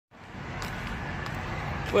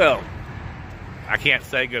Well, I can't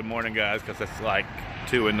say good morning, guys, because it's like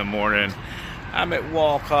 2 in the morning. I'm at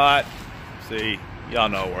Walcott. See, y'all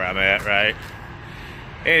know where I'm at, right?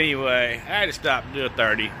 Anyway, I had to stop and do a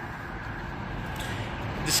 30.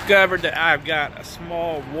 Discovered that I've got a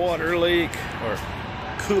small water leak, or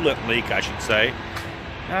coolant leak, I should say.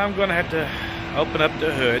 I'm gonna have to open up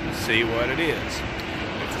the hood and see what it is.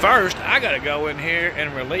 But first, I gotta go in here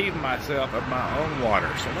and relieve myself of my own water.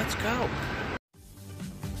 So let's go.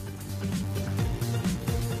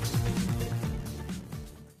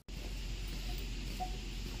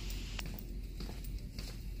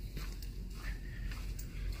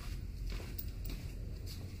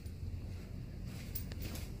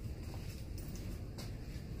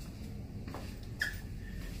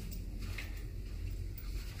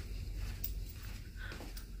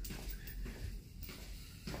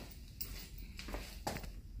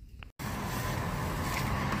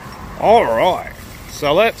 Alright,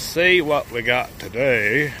 so let's see what we got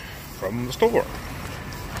today from the store.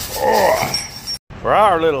 For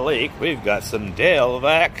our little leak, we've got some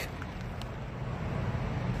Delvac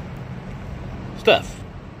stuff.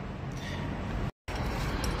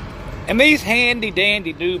 And these handy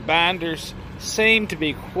dandy new binders seem to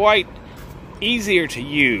be quite easier to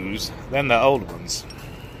use than the old ones.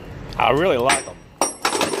 I really like them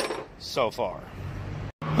so far.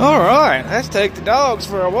 Alright, let's take the dogs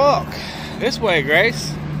for a walk. This way,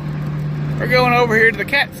 Grace. We're going over here to the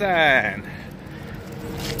cat sign.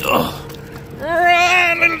 Ugh.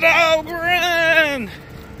 Run, little dog, run!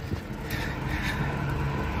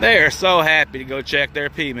 They are so happy to go check their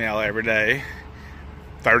pee mail every day.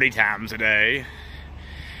 30 times a day.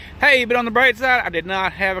 Hey, but on the bright side, I did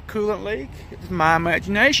not have a coolant leak. It's my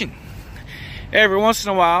imagination. Every once in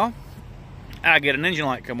a while, I get an engine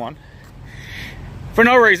light come on. For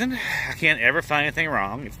no reason. I can't ever find anything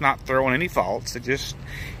wrong. It's not throwing any faults. It's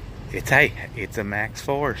a max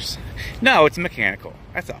force. No, it's mechanical.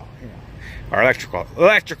 That's all. You know. Or electrical.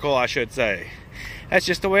 Electrical, I should say. That's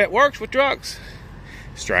just the way it works with trucks.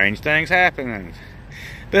 Strange things happen.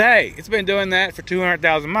 But hey, it's been doing that for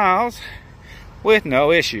 200,000 miles with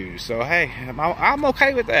no issues. So hey, I'm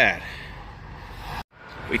okay with that.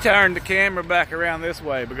 We turned the camera back around this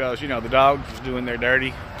way because, you know, the dogs was doing their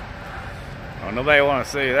dirty. Well, nobody want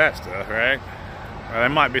to see that stuff, right? Well, there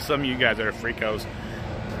might be some of you guys that are freakos.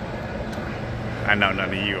 I know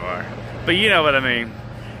none of you are. But you know what I mean.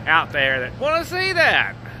 Out there that want to see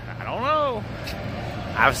that. I don't know.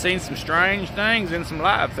 I've seen some strange things in some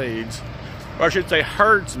live feeds. Or I should say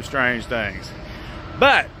heard some strange things.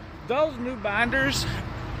 But those new binders,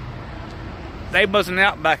 they wasn't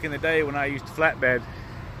out back in the day when I used to flatbed.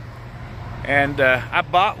 And I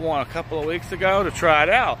bought one a couple of weeks ago to try it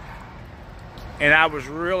out. And I was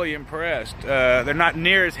really impressed. They're not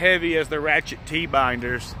near as heavy as the Ratchet T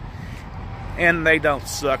binders. And they don't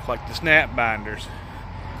suck like the snap binders.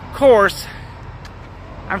 Of course,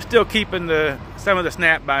 I'm still keeping some of the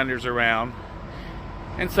snap binders around.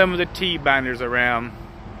 And some of the T binders around.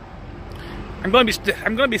 I'm going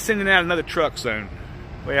to be sending out another truck soon.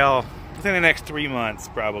 Well, within the next 3 months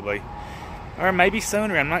probably. Or maybe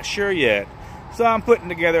sooner, I'm not sure yet. So I'm putting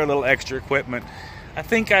together a little extra equipment. I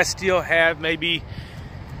think I still have maybe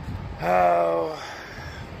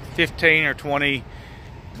 15 or 20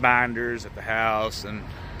 binders at the house and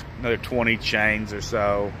another 20 chains or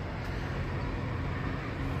so.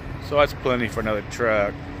 So that's plenty for another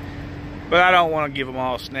truck. But I don't want to give them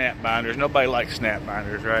all snap binders. Nobody likes snap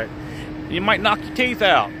binders, right? You might knock your teeth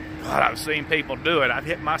out. God, I've seen people do it. I've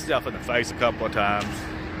hit myself in the face a couple of times.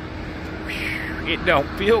 It don't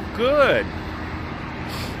feel good.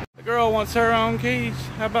 The girl wants her own keys.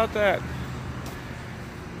 How about that?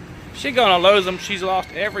 She's gonna lose them. She's lost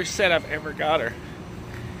every set I've ever got her.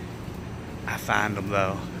 I find them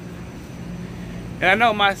though. And I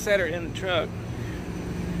know my set are in the truck.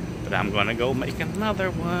 But I'm gonna go make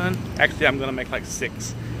another one. Actually, I'm gonna make like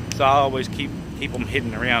 6. So I always keep them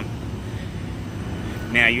hidden around.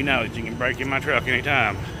 Now you know that you can break in my truck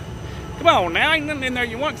anytime. Come on now, ain't nothing in there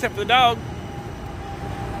you want except for the dog.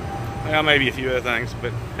 Well, maybe a few other things,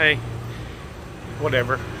 but hey,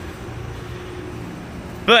 whatever.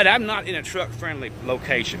 But I'm not in a truck-friendly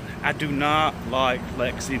location. I do not like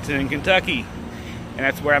Lexington, Kentucky, and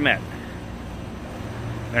that's where I'm at.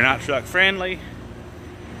 They're not truck-friendly.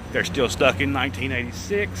 They're still stuck in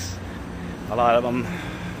 1986. A lot of them,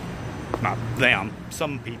 not them,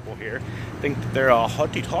 some people here, think that they're all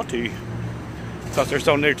hotty-totty because they're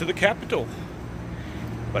so near to the Capitol.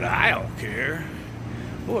 But I don't care.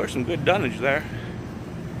 Oh, there's some good dunnage there.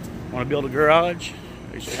 Want to build a garage?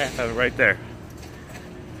 There's your half of it right there.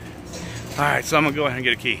 Alright, so I'm going to go ahead and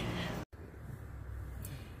get a key.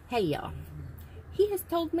 Hey y'all, he has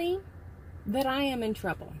told me that I am in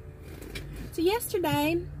trouble. So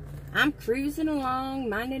yesterday, I'm cruising along,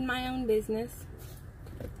 minding my own business,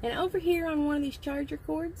 and over here on one of these charger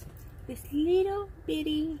cords, this little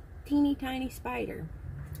bitty, teeny tiny spider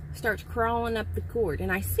starts crawling up the cord,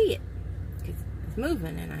 and I see it, because it's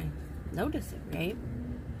moving, and I notice it, right?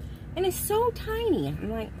 And it's so tiny.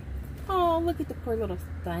 I'm like, oh, look at the poor little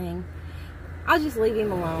thing. I'll just leave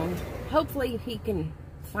him alone. Hopefully he can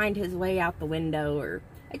find his way out the window, or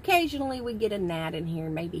occasionally we get a gnat in here.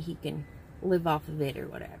 Maybe he can live off of it or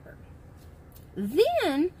whatever.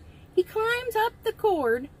 Then he climbs up the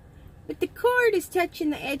cord, but the cord is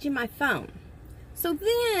touching the edge of my phone. So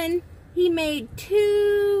then he made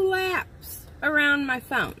 2 laps around my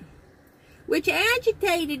phone, which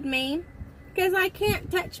agitated me because I can't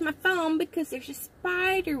touch my phone because there's a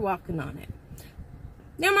spider walking on it.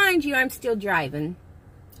 Now, mind you, I'm still driving.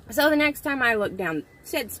 So the next time I look down,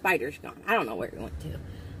 said spider's gone. I don't know where he went to.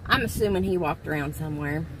 I'm assuming he walked around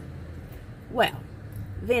somewhere. Well,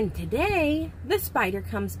 then today, the spider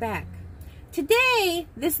comes back. Today,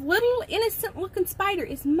 this little innocent looking spider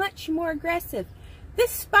is much more aggressive.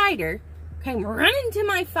 This spider came running to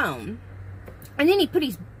my phone, and then he put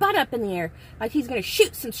his butt up in the air like he's going to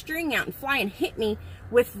shoot some string out and fly and hit me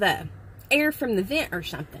with the air from the vent or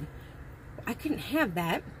something. I couldn't have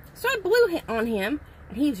that. So I blew on him,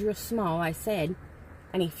 and he was real small, I said,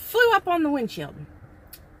 and he flew up on the windshield.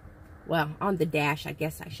 Well, on the dash, I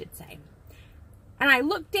guess I should say. And I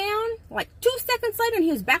looked down, like 2 seconds later, and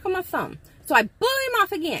he was back on my phone. So I blew him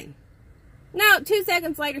off again. Now, 2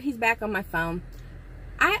 seconds later, he's back on my phone.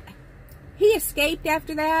 He escaped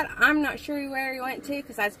after that. I'm not sure where he went to,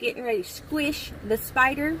 because I was getting ready to squish the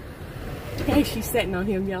spider. Hey, she's sitting on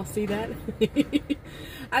him. Y'all see that?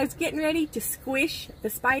 I was getting ready to squish the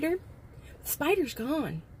spider. The spider's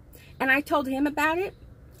gone. And I told him about it,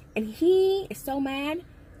 and he is so mad.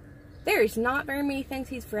 There is not very many things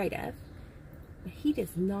he's afraid of, but he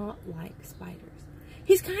does not like spiders.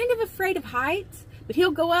 He's kind of afraid of heights, but he'll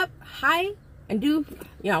go up high and do,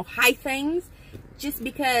 high things just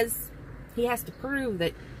because he has to prove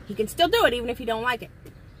that he can still do it even if he don't like it.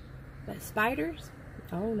 But spiders?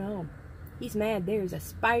 Oh no. He's mad. There's a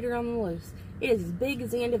spider on the loose. It is as big as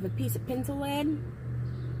the end of a piece of pencil lead.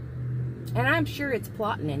 And I'm sure it's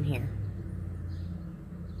plotting in here.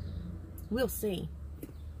 We'll see.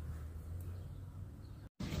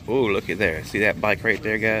 Oh, look at there. See that bike right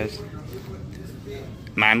there, guys?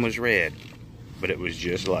 Mine was red, but it was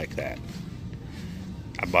just like that.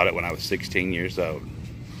 I bought it when I was 16 years old.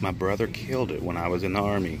 My brother killed it when I was in the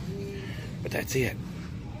Army. But that's it.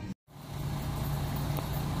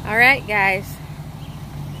 Alright, guys.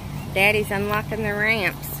 Daddy's unlocking the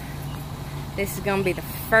ramps. This is going to be the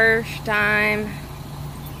first time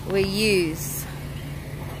we use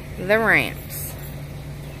the ramps.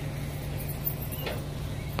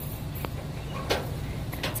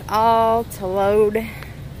 It's all to load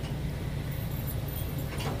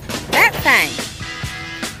that thing.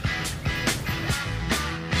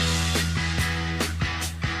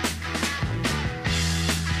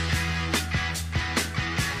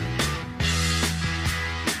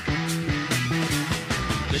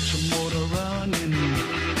 Get your motor running.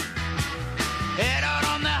 Head out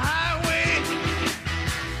on the highway,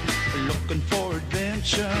 looking for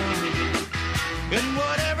adventure and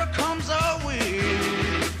whatever comes our way.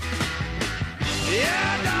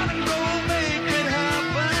 Yeah, darling, go make it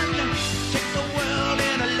happen. Take the world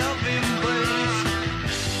in a loving embrace.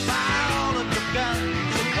 Fire all of the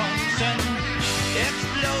guns at once and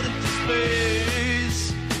explode into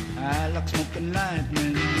space. I like smoking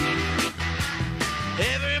lightning.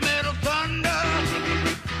 Heavy metal thunder,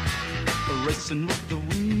 racing with the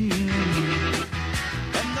wind,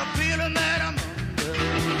 and the feeling that I'm under.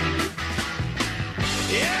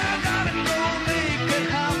 Yeah.